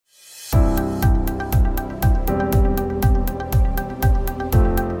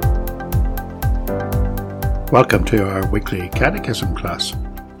Welcome to our weekly Catechism class.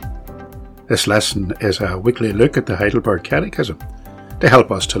 This lesson is a weekly look at the Heidelberg Catechism to help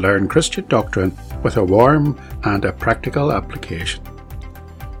us to learn Christian doctrine with a warm and a practical application.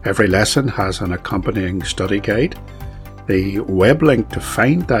 Every lesson has an accompanying study guide. The web link to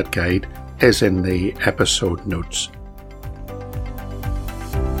find that guide is in the episode notes.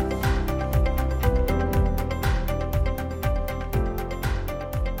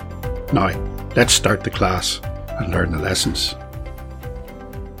 Now, let's start the class and learn the lessons.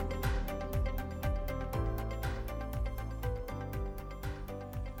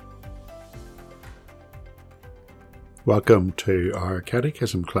 Welcome to our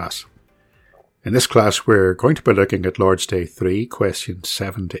Catechism class. In this class we're going to be looking at Lord's Day 3, questions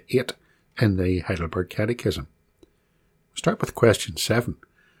 7 to 8 in the Heidelberg Catechism. We'll start with question 7,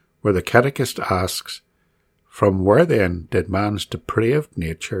 where the catechist asks, "From where then did man's depraved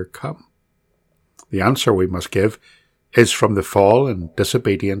nature come?" The answer we must give is from the fall and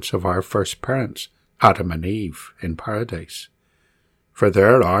disobedience of our first parents, Adam and Eve, in paradise. For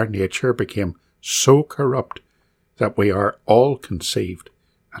there our nature became so corrupt that we are all conceived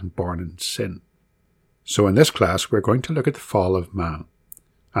and born in sin. So in this class we're going to look at the fall of man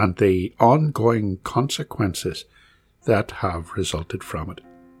and the ongoing consequences that have resulted from it.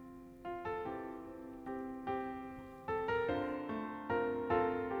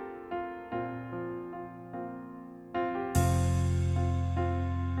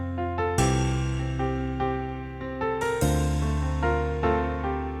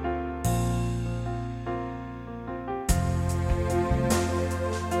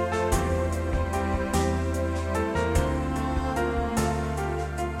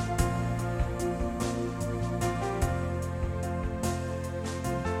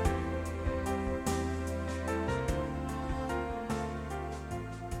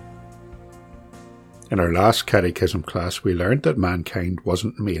 In our last catechism class, we learned that mankind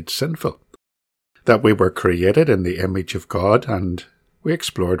wasn't made sinful, that we were created in the image of God, and we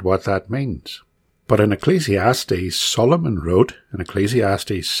explored what that means. But in Ecclesiastes, Solomon wrote in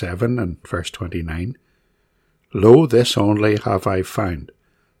Ecclesiastes 7 and verse 29, "Lo, this only have I found,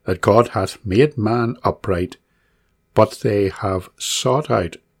 that God hath made man upright, but they have sought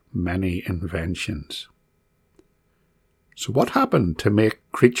out many inventions." So what happened to make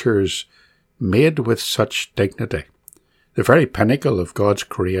creatures made with such dignity, the very pinnacle of God's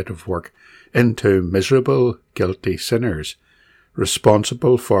creative work, into miserable, guilty sinners,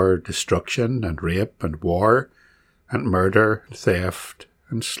 responsible for destruction and rape and war and murder, theft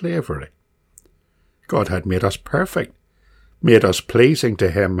and slavery? God had made us perfect, made us pleasing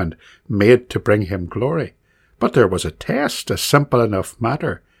to Him and made to bring Him glory. But there was a test, a simple enough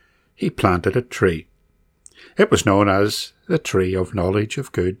matter. He planted a tree. It was known as the tree of knowledge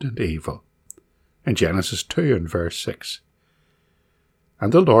of good and evil. In Genesis 2 and verse 6.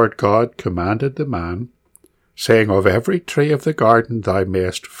 "And the Lord God commanded the man, saying, Of every tree of the garden thou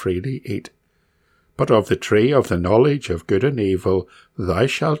mayest freely eat, but of the tree of the knowledge of good and evil thou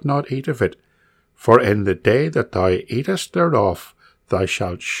shalt not eat of it, for in the day that thou eatest thereof thou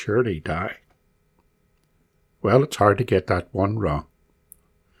shalt surely die." Well, it's hard to get that one wrong.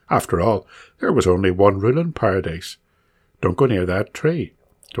 After all, there was only one rule in paradise. Don't go near that tree.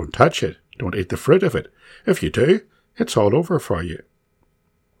 Don't touch it. Don't eat the fruit of it. If you do, it's all over for you.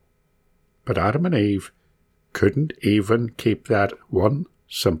 But Adam and Eve couldn't even keep that one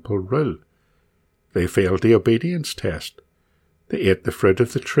simple rule. They failed the obedience test. They ate the fruit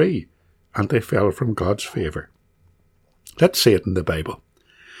of the tree, and they fell from God's favour. Let's see it in the Bible.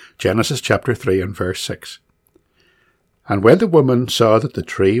 Genesis chapter 3 and verse 6. "And when the woman saw that the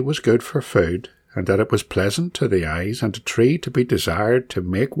tree was good for food, and that it was pleasant to the eyes, and a tree to be desired to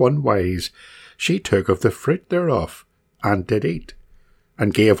make one wise, she took of the fruit thereof, and did eat,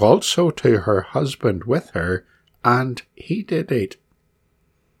 and gave also to her husband with her, and he did eat.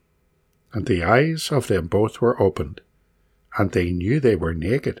 And the eyes of them both were opened, and they knew they were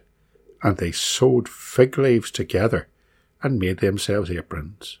naked, and they sewed fig leaves together, and made themselves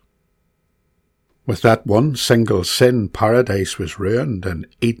aprons." With that one single sin, paradise was ruined, and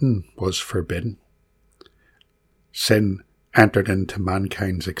Eden was forbidden. Sin entered into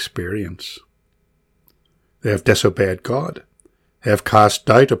mankind's experience. They have disobeyed God. They have cast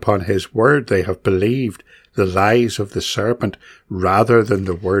doubt upon His word. They have believed the lies of the serpent rather than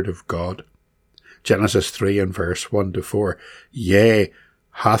the word of God. Genesis 3 and verse 1 to 4. "Yea,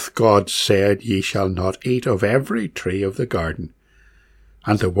 hath God said, Ye shall not eat of every tree of the garden?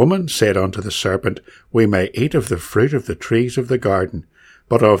 And the woman said unto the serpent, We may eat of the fruit of the trees of the garden,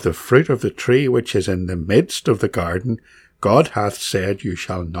 but of the fruit of the tree which is in the midst of the garden, God hath said, You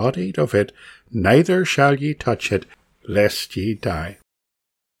shall not eat of it, neither shall ye touch it, lest ye die.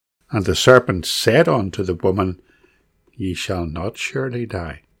 And the serpent said unto the woman, Ye shall not surely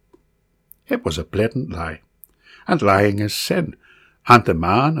die. It was a blatant lie, and lying is sin, and the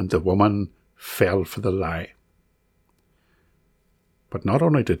man and the woman fell for the lie. But not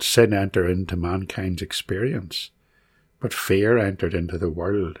only did sin enter into mankind's experience, but fear entered into the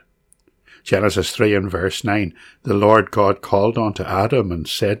world. Genesis 3 and verse 9, the Lord God called unto Adam and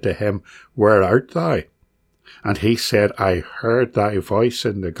said to him, Where art thou? And he said, I heard thy voice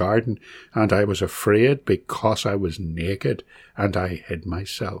in the garden, and I was afraid because I was naked, and I hid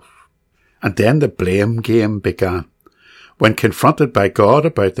myself. And then the blame game began. When confronted by God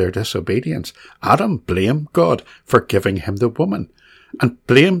about their disobedience, Adam blamed God for giving him the woman, and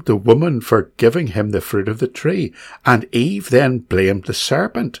blamed the woman for giving him the fruit of the tree, and Eve then blamed the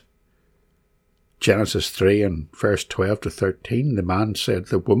serpent. Genesis 3 and verse 12 to 13, the man said,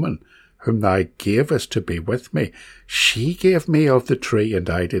 The woman whom thou gavest to be with me, she gave me of the tree, and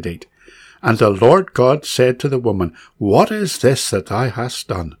I did eat. And the Lord God said to the woman, What is this that thou hast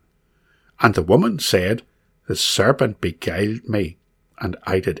done? And the woman said, The serpent beguiled me, and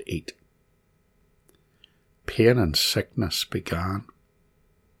I did eat. Pain and sickness began.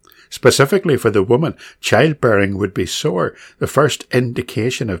 Specifically for the woman, childbearing would be sore, the first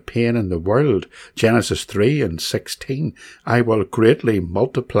indication of pain in the world. Genesis 3 and 16, I will greatly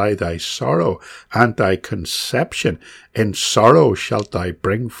multiply thy sorrow and thy conception. In sorrow shalt thou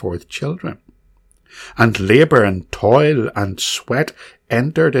bring forth children. And labour and toil and sweat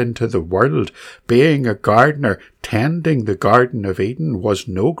entered into the world. Being a gardener, tending the Garden of Eden was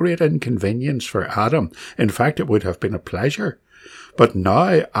no great inconvenience for Adam. In fact, it would have been a pleasure. But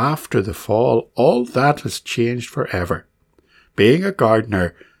now, after the fall, all that has changed forever. Being a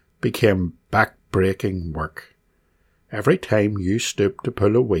gardener became back-breaking work. Every time you stoop to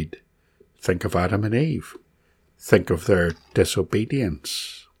pull a weed, think of Adam and Eve. Think of their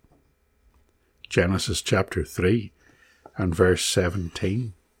disobedience. Genesis chapter 3 and verse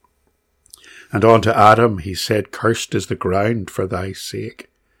 17. And unto Adam he said, Cursed is the ground for thy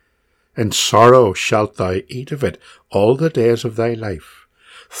sake. In sorrow shalt thou eat of it all the days of thy life.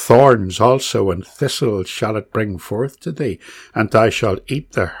 Thorns also and thistles shall it bring forth to thee, and thou shalt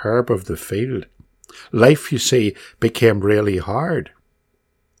eat the herb of the field. Life, you see, became really hard.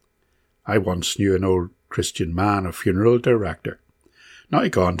 I once knew an old Christian man, a funeral director, now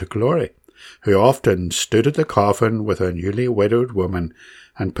gone to glory, who often stood at the coffin with a newly widowed woman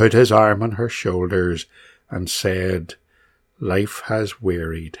and put his arm on her shoulders and said, Life has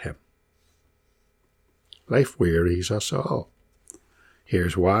wearied him. Life wearies us all.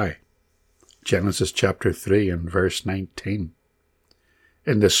 Here's why. Genesis chapter 3 and verse 19.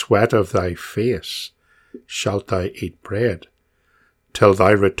 In the sweat of thy face shalt thou eat bread, till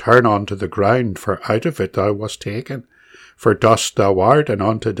thou return unto the ground, for out of it thou wast taken. For dust thou art, and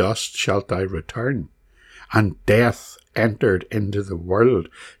unto dust shalt thou return. And death entered into the world.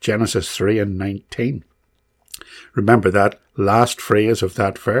 Genesis 3 and 19. Remember that last phrase of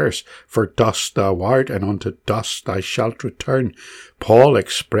that verse, for dust thou art, and unto dust thou shalt return. Paul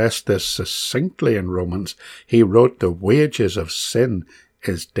expressed this succinctly in Romans. He wrote, The wages of sin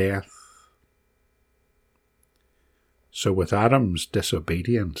is death. So with Adam's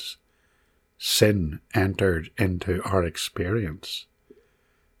disobedience, sin entered into our experience.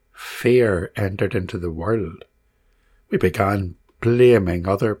 Fear entered into the world. We began blaming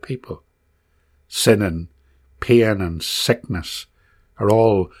other people. Sin and pain and sickness are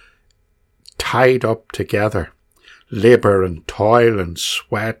all tied up together. Labour and toil and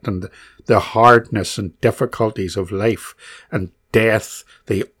sweat and the hardness and difficulties of life, and death,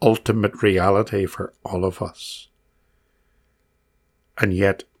 the ultimate reality for all of us. And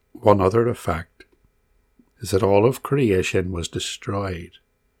yet, one other effect is that all of creation was destroyed.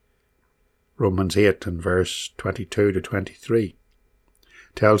 Romans 8 and verse 22 to 23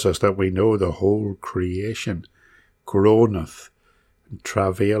 tells us that we know the whole creation groaneth and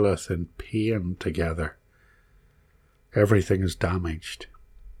travaileth in pain together. Everything is damaged.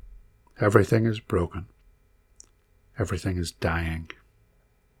 Everything is broken. Everything is dying.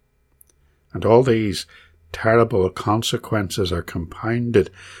 And all these terrible consequences are compounded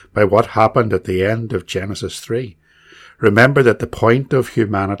by what happened at the end of Genesis 3. Remember that the point of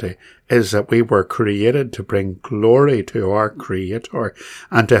humanity is that we were created to bring glory to our Creator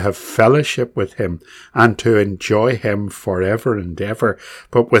and to have fellowship with Him and to enjoy Him forever and ever.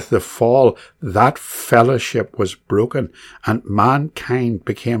 But with the fall, that fellowship was broken and mankind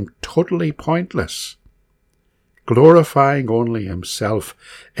became totally pointless, glorifying only himself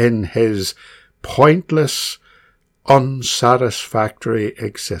in his pointless, unsatisfactory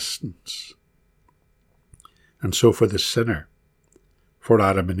existence. And so for the sinner, for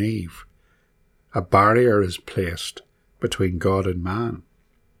Adam and Eve, a barrier is placed between God and man.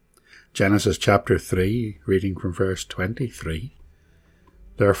 Genesis chapter 3, reading from verse 23.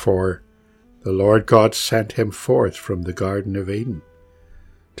 Therefore the Lord God sent him forth from the Garden of Eden,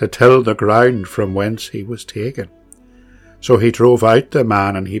 to till the ground from whence he was taken. So he drove out the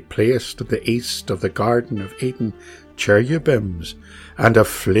man, and he placed at the east of the Garden of Eden cherubims, and a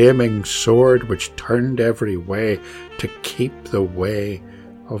flaming sword which turned every way, to keep the way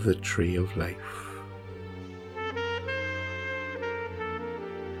of the tree of life.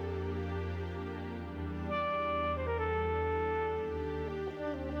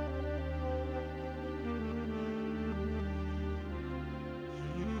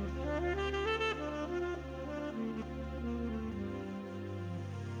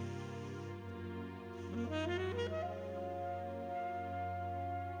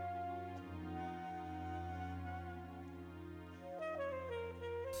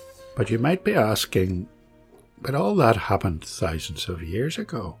 But you might be asking, but all that happened thousands of years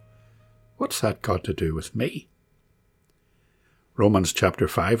ago. What's that got to do with me? Romans chapter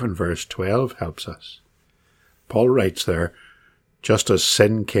 5 and verse 12 helps us. Paul writes there, just as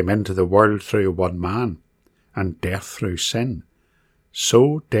sin came into the world through one man, and death through sin,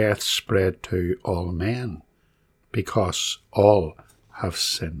 so death spread to all men, because all have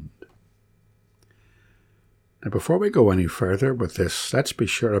sinned. Now, before we go any further with this, let's be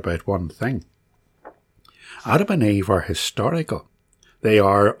sure about one thing. Adam and Eve are historical. They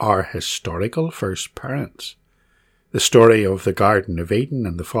are our historical first parents. The story of the Garden of Eden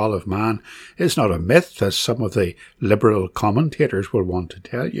and the fall of man is not a myth, as some of the liberal commentators will want to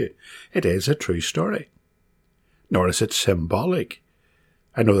tell you. It is a true story. Nor is it symbolic.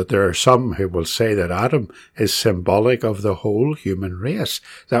 I know that there are some who will say that Adam is symbolic of the whole human race,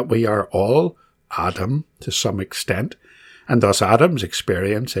 that we are all Adam to some extent, and thus Adam's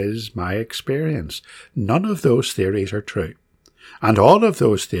experience is my experience. None of those theories are true, and all of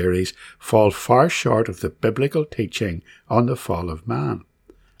those theories fall far short of the biblical teaching on the fall of man.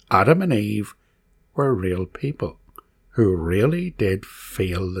 Adam and Eve were real people who really did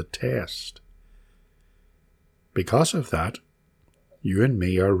fail the test. Because of that, you and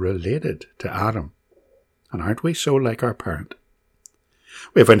me are related to Adam, and aren't we so like our parent?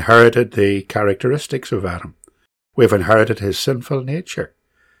 We've inherited the characteristics of Adam. We've inherited his sinful nature.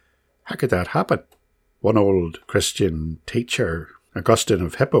 How could that happen? One old Christian teacher, Augustine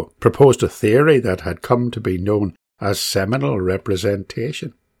of Hippo, proposed a theory that had come to be known as seminal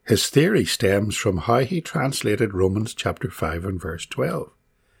representation. His theory stems from how he translated Romans chapter 5 and verse 12.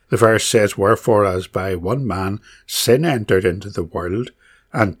 The verse says, "Wherefore as by one man sin entered into the world,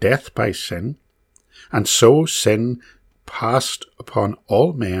 and death by sin, and so sin passed upon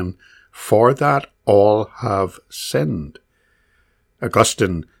all men, for that all have sinned."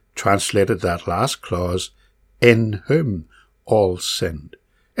 Augustine translated that last clause, "in whom all sinned."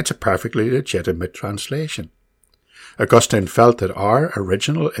 It's a perfectly legitimate translation. Augustine felt that our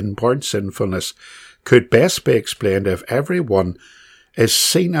original inborn sinfulness could best be explained if everyone is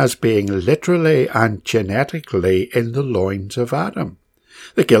seen as being literally and genetically in the loins of Adam.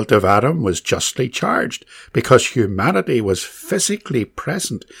 The guilt of Adam was justly charged because humanity was physically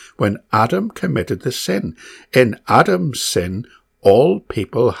present when Adam committed the sin. In Adam's sin, all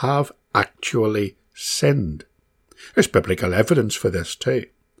people have actually sinned. There's biblical evidence for this too.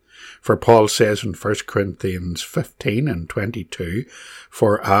 For Paul says in 1 Corinthians 15 and 22,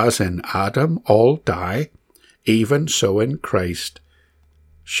 "For as in Adam all die, even so in Christ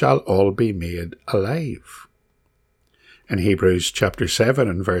shall all be made alive." In Hebrews chapter 7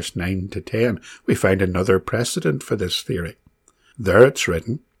 and verse 9 to 10, we find another precedent for this theory. There it's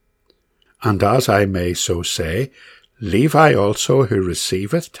written, "And as I may so say, Levi also, who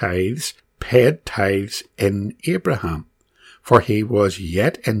receiveth tithes, paid tithes in Abraham, for he was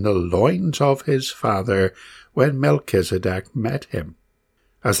yet in the loins of his father when Melchizedek met him."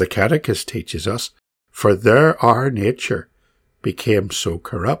 As the Catechism teaches us, "For there our nature became so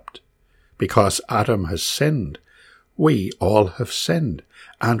corrupt, because Adam has sinned. We all have sinned,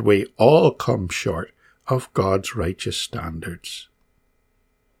 and we all come short of God's righteous standards."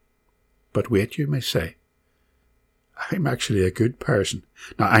 But wait, you may say, I'm actually a good person.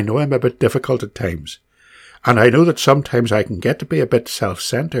 Now, I know I'm a bit difficult at times, and I know that sometimes I can get to be a bit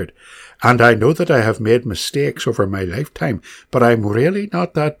self-centered, and I know that I have made mistakes over my lifetime, but I'm really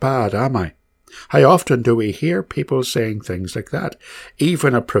not that bad, am I? How often do we hear people saying things like that?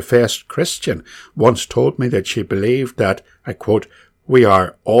 Even a professed Christian once told me that she believed that, I quote, "we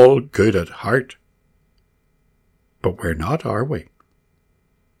are all good at heart." But we're not, are we?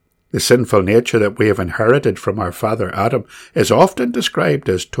 The sinful nature that we have inherited from our father Adam is often described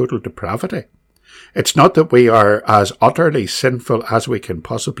as total depravity. It's not that we are as utterly sinful as we can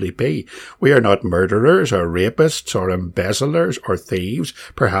possibly be. We are not murderers or rapists or embezzlers or thieves,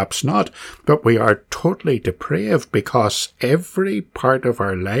 perhaps not, but we are totally depraved because every part of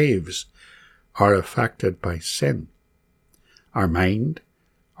our lives are affected by sin. Our mind,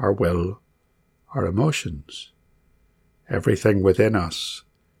 our will, our emotions. Everything within us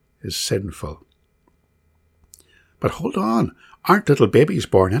is sinful. But hold on, aren't little babies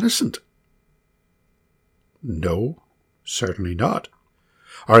born innocent? No, certainly not.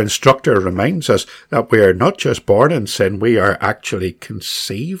 Our instructor reminds us that we are not just born in sin, we are actually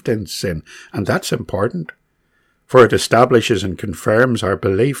conceived in sin, and that's important, for it establishes and confirms our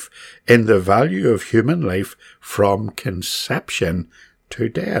belief in the value of human life from conception to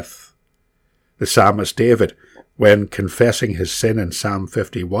death. The psalmist David, when confessing his sin in Psalm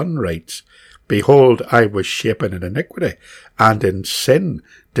 51, writes, "Behold, I was shapen in iniquity, and in sin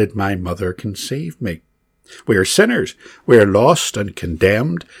did my mother conceive me." We are sinners. We are lost and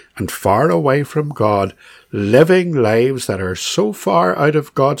condemned and far away from God, living lives that are so far out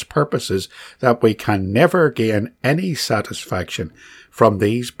of God's purposes that we can never gain any satisfaction from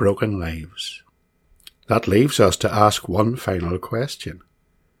these broken lives. That leaves us to ask one final question.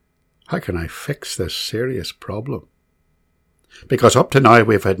 How can I fix this serious problem? Because up to now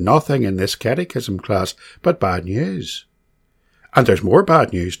we've had nothing in this catechism class but bad news. And there's more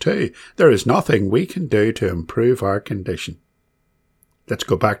bad news too. There is nothing we can do to improve our condition. Let's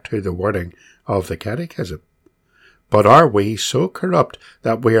go back to the wording of the Catechism. But are we so corrupt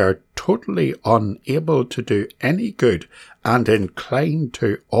that we are totally unable to do any good and inclined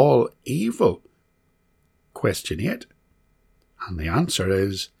to all evil? Question 8. And the answer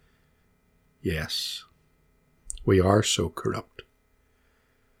is yes. We are so corrupt.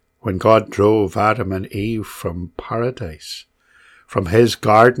 When God drove Adam and Eve from paradise, from his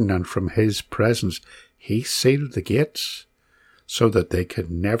garden and from his presence, he sealed the gates so that they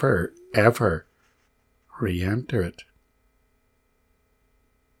could never, ever re-enter it.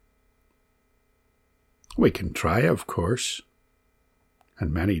 We can try, of course,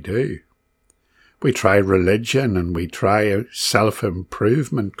 and many do. We try religion and we try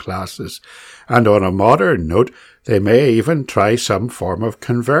self-improvement classes, and on a modern note, they may even try some form of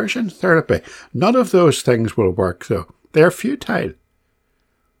conversion therapy. None of those things will work, though. They're futile.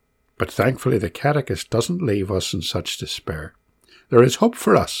 But thankfully the Catechist doesn't leave us in such despair. There is hope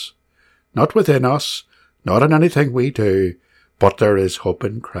for us, not within us, not in anything we do, but there is hope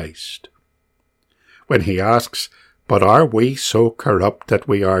in Christ. When he asks, "But are we so corrupt that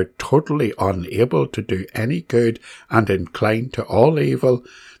we are totally unable to do any good and inclined to all evil?"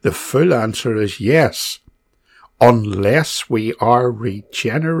 the full answer is yes, unless we are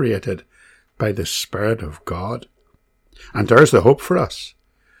regenerated by the Spirit of God. And there's the hope for us.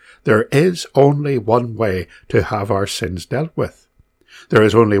 There is only one way to have our sins dealt with. There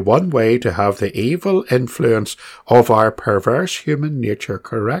is only one way to have the evil influence of our perverse human nature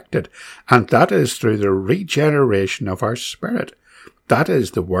corrected, and that is through the regeneration of our spirit. That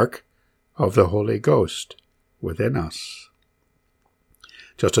is the work of the Holy Ghost within us.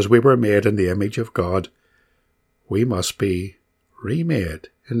 Just as we were made in the image of God, we must be remade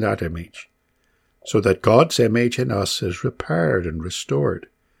in that image, so that God's image in us is repaired and restored.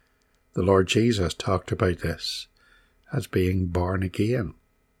 The Lord Jesus talked about this as being born again.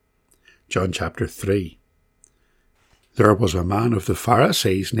 John chapter 3. There was a man of the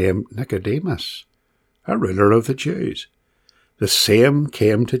Pharisees named Nicodemus, a ruler of the Jews. The same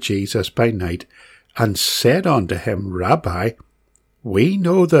came to Jesus by night and said unto him, Rabbi, we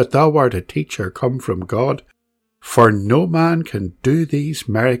know that thou art a teacher come from God, for no man can do these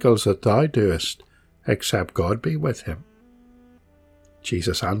miracles that thou doest, except God be with him.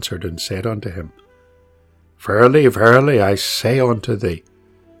 Jesus answered and said unto him, Verily, verily, I say unto thee,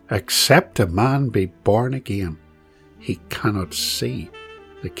 except a man be born again, he cannot see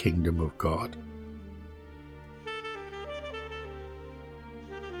the kingdom of God.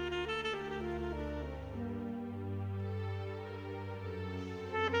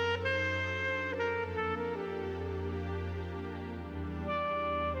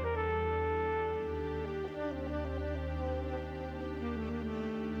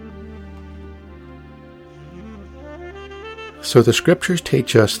 So the Scriptures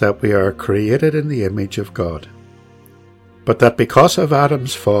teach us that we are created in the image of God, but that because of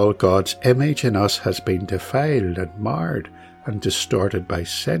Adam's fall, God's image in us has been defiled and marred and distorted by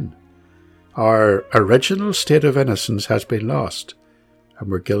sin. Our original state of innocence has been lost, and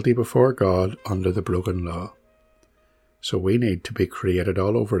we're guilty before God under the broken law. So we need to be created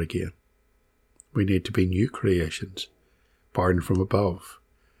all over again. We need to be new creations, born from above.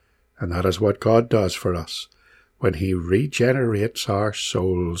 And that is what God does for us when He regenerates our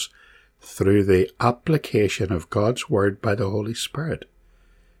souls through the application of God's Word by the Holy Spirit,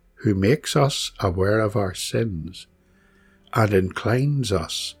 who makes us aware of our sins and inclines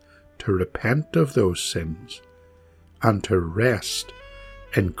us to repent of those sins and to rest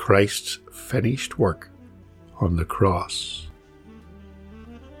in Christ's finished work on the cross.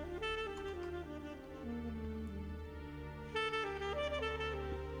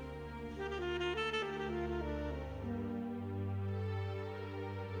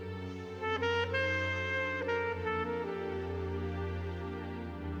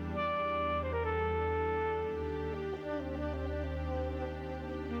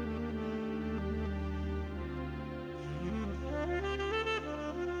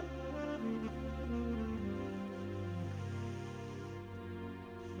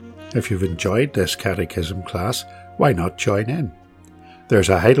 If you've enjoyed this catechism class, why not join in? There's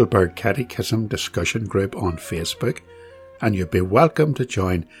a Heidelberg Catechism discussion group on Facebook, and you'd be welcome to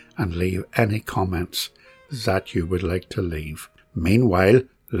join and leave any comments that you would like to leave. Meanwhile,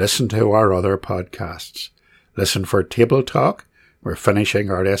 listen to our other podcasts. Listen for Table Talk. We're finishing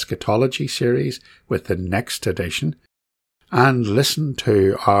our eschatology series with the next edition. And listen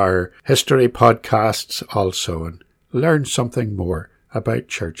to our history podcasts also and learn something more about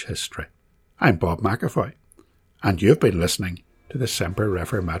church history. I'm Bob McAvoy, and you've been listening to the Semper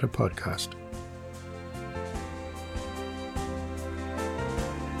Reformata podcast.